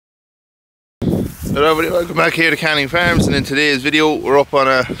Hello everybody, welcome back here to AKONG Farms, and in today's video we're up on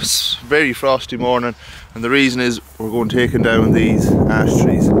a very frosty morning, and the reason is we're going taking down these ash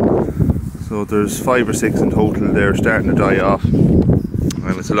trees. So there's 5 or 6 in total. They're starting to die off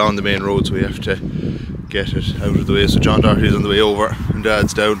and it's along the main road, so we have to get it out of the way. So John Doherty's on the way over and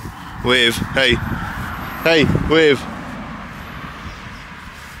Dad's down. Wave, hey, hey, wave.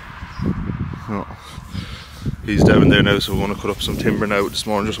 Oh. He's down there now, so we're going to cut up some timber now this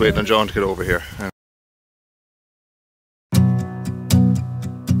morning, just waiting on John to get over here.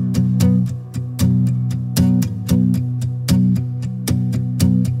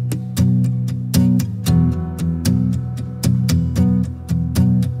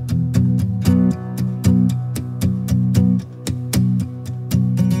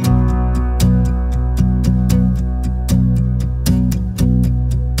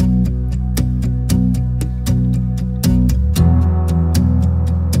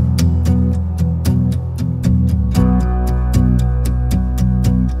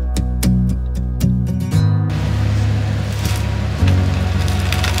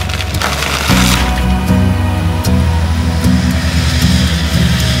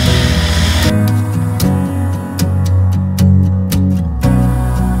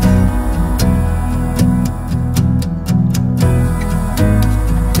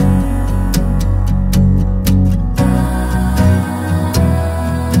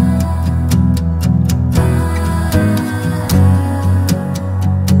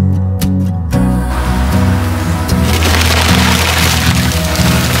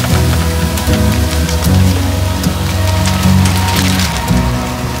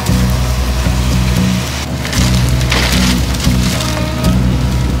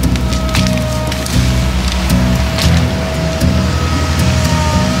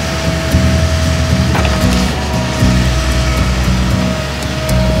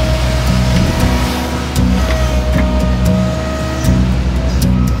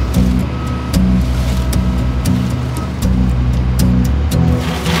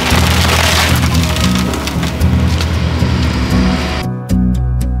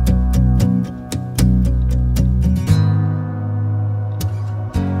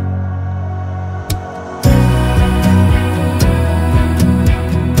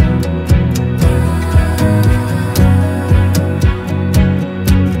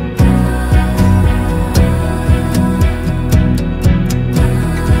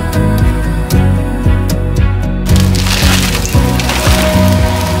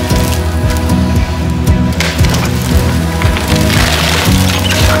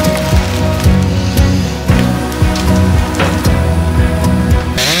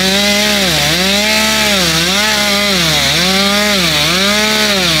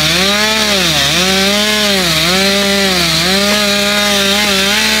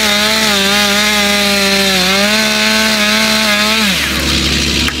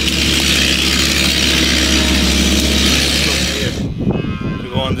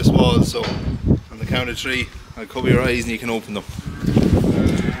 So on the count of 3, I'll cover your eyes and you can open them.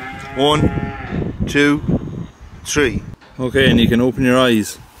 1, 2, 3. Okay, and you can open your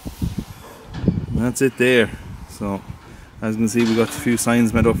eyes. And that's it there. So as you can see, we got a few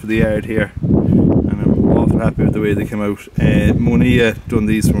signs made up for the yard here, and I'm awful happy with the way they came out. Monia done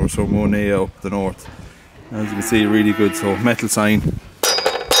these for us, so Monia up the north. As you can see, really good. So metal sign.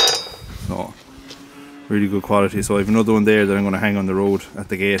 So really good quality. So I have another one there that I'm going to hang on the road at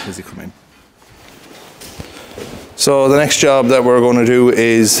the gate as you come in. So the next job that we're going to do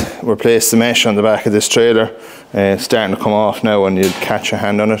is replace the mesh on the back of this trailer. Starting to come off now and you'd catch a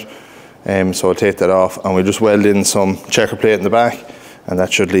hand on it. So I'll take that off and we'll just weld in some checker plate in the back, and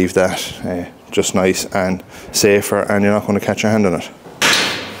that should leave that just nice and safer, and you're not going to catch your hand on it.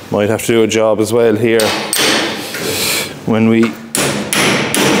 Might have to do a job as well here when we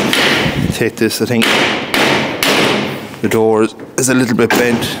take this. I think the door is a little bit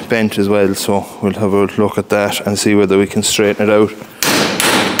bent as well, so we'll have a look at that and see whether we can straighten it out.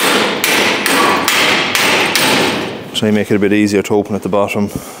 Try and make it a bit easier to open at the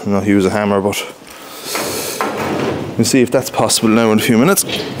bottom and not use a hammer, but we'll see if that's possible now in a few minutes.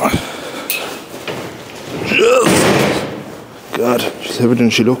 God, she's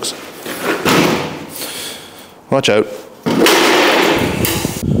everything she looks. Watch out.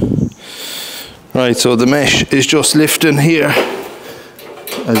 Right, so the mesh is just lifting here,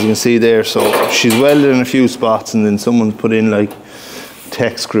 as you can see there. So she's welded in a few spots, and then someone put in like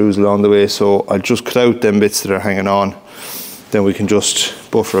tech screws along the way. So I'll just cut out them bits that are hanging on, then we can just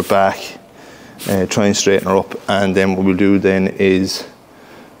buffer it back, try and straighten her up, and then what we'll do then is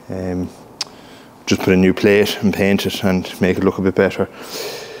just put a new plate and paint it and make it look a bit better.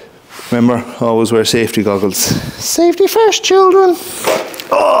 Remember, always wear safety goggles. Safety first, children.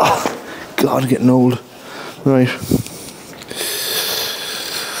 Oh, God, I'm getting old. Right.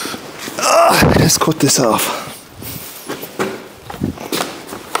 Let's cut this off.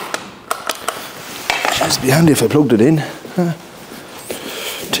 It'd be handy if I plugged it in.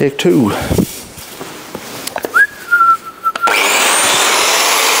 Take two.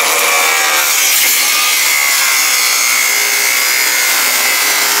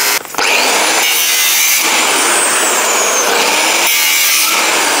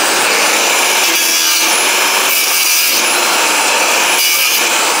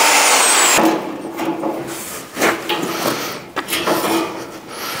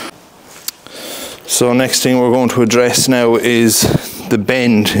 So next thing we're going to address now is the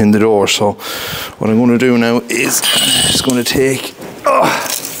bend in the door. So what I'm going to do now is I'm just going to take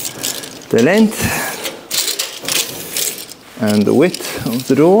the length and the width of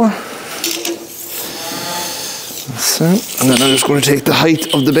the door. So, and then I'm just going to take the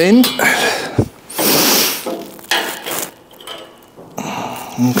height of the bend.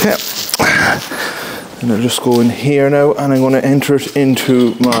 Okay. And I'll just go in here now and I'm going to enter it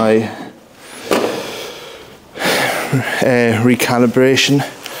into my recalibration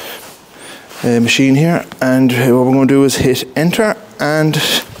machine here, and what we're going to do is hit enter and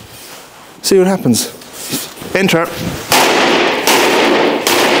see what happens. Enter.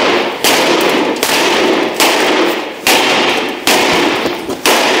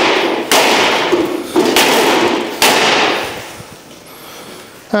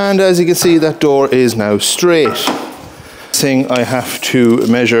 And as you can see, that door is now straight. Thing, I have to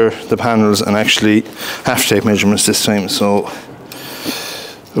measure the panels and actually have to take measurements this time. So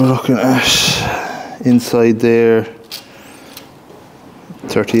we're looking at inside there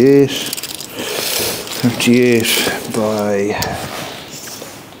 38 by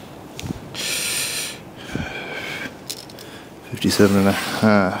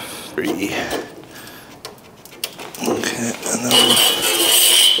 57.5. Okay, and then we'll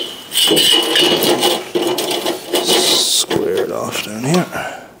square it off down here.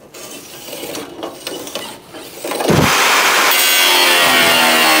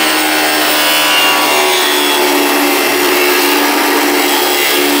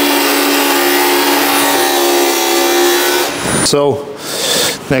 So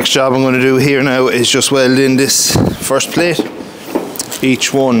next job I'm going to do here now is just weld in this first plate.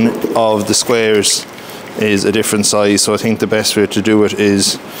 Each one of the squares is a different size, so I think the best way to do it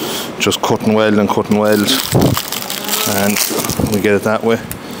is just cut and weld and cut and weld, and we get it that way.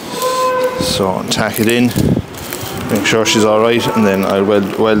 So tack it in, make sure she's alright, and then I'll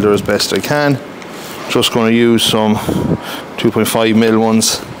weld her as best I can. Just going to use some 2.5mm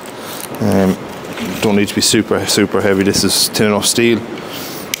ones. Don't need to be super heavy, this is thin enough steel,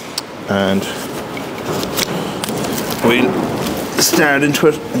 and we'll start into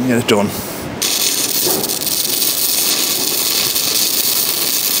it and get it done.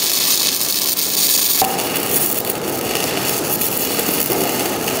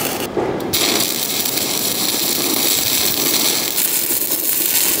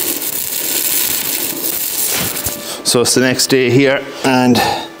 So it's the next day here, and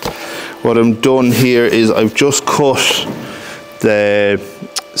what I'm done here is I've just cut the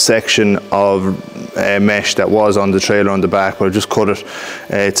section of mesh that was on the trailer on the back, but I just cut it.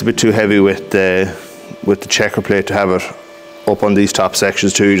 It's a bit too heavy with the checker plate to have it up on these top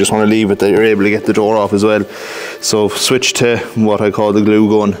sections too. You just want to leave it that you're able to get the door off as well. So switch to what I call the glue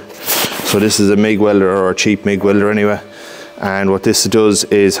gun. So this is a MIG welder, or a cheap MIG welder anyway. And what this does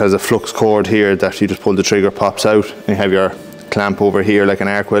is has a flux cord here that you just pull the trigger, pops out, and you have your clamp over here like an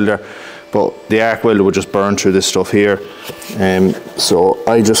arc welder. But the arc welder would just burn through this stuff here. So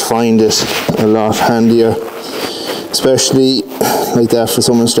I just find it a lot handier, especially like that for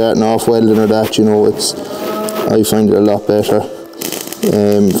someone starting off welding or that, you know, I find it a lot better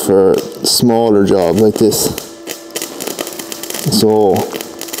for smaller jobs like this. So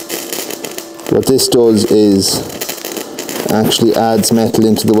what this does is actually adds metal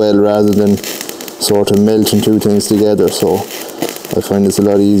into the weld rather than sort of melting two things together. So I find it's a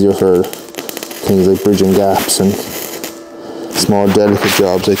lot easier for things like bridging gaps and small delicate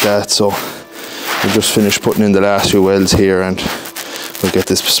jobs like that. So I've just finished putting in the last few welds here, and we'll get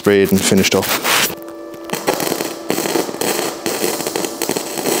this sprayed and finished up.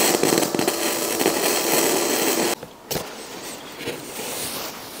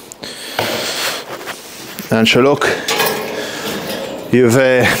 And sure, look, you've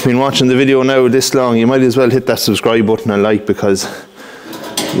been watching the video now this long, you might as well hit that subscribe button and like, because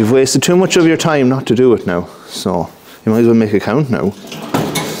you've wasted too much of your time not to do it now. So you might as well make it count now.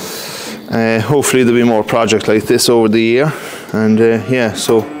 Hopefully there'll be more projects like this over the year, and yeah,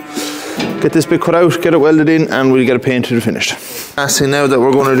 so get this bit cut out, get it welded in, and we'll get it painted and finished. Last thing now that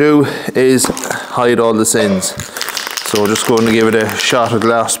we're going to do is hide all the ends. So we're just going to give it a shot of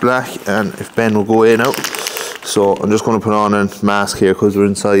gloss black, and if Ben will go in out. So I'm just going to put on a mask here because we're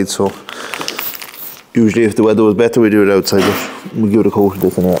inside, so usually if the weather was better we do it outside, but we'll give it a coat of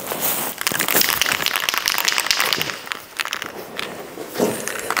this anyway.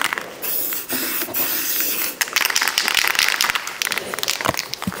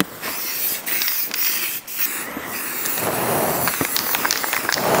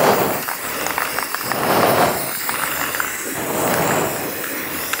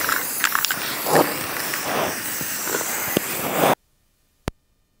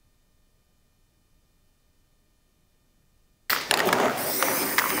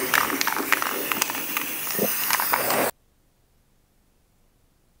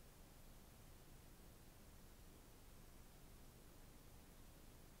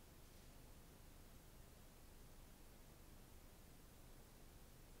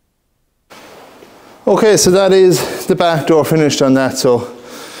 Okay, so that is the back door finished on that. So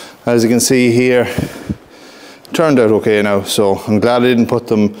as you can see here, turned out okay now. So I'm glad I didn't put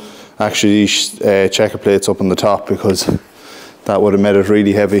them actually checker plates up on the top, because that would have made it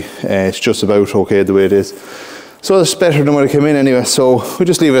really heavy. It's just about okay the way it is. So it's better than when it came in anyway. So we'll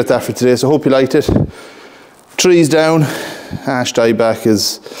just leave it at that for today. So hope you liked it. Trees down. Ash dieback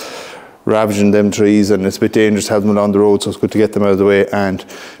is ravaging them trees, and it's a bit dangerous to have them along the road, so it's good to get them out of the way. And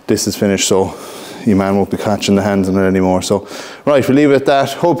this is finished, so your man won't be catching the hands on it anymore. So right, we'll leave it at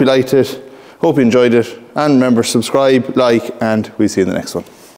that. Hope you liked it, hope you enjoyed it, and remember, subscribe, like, and we'll see you in the next one.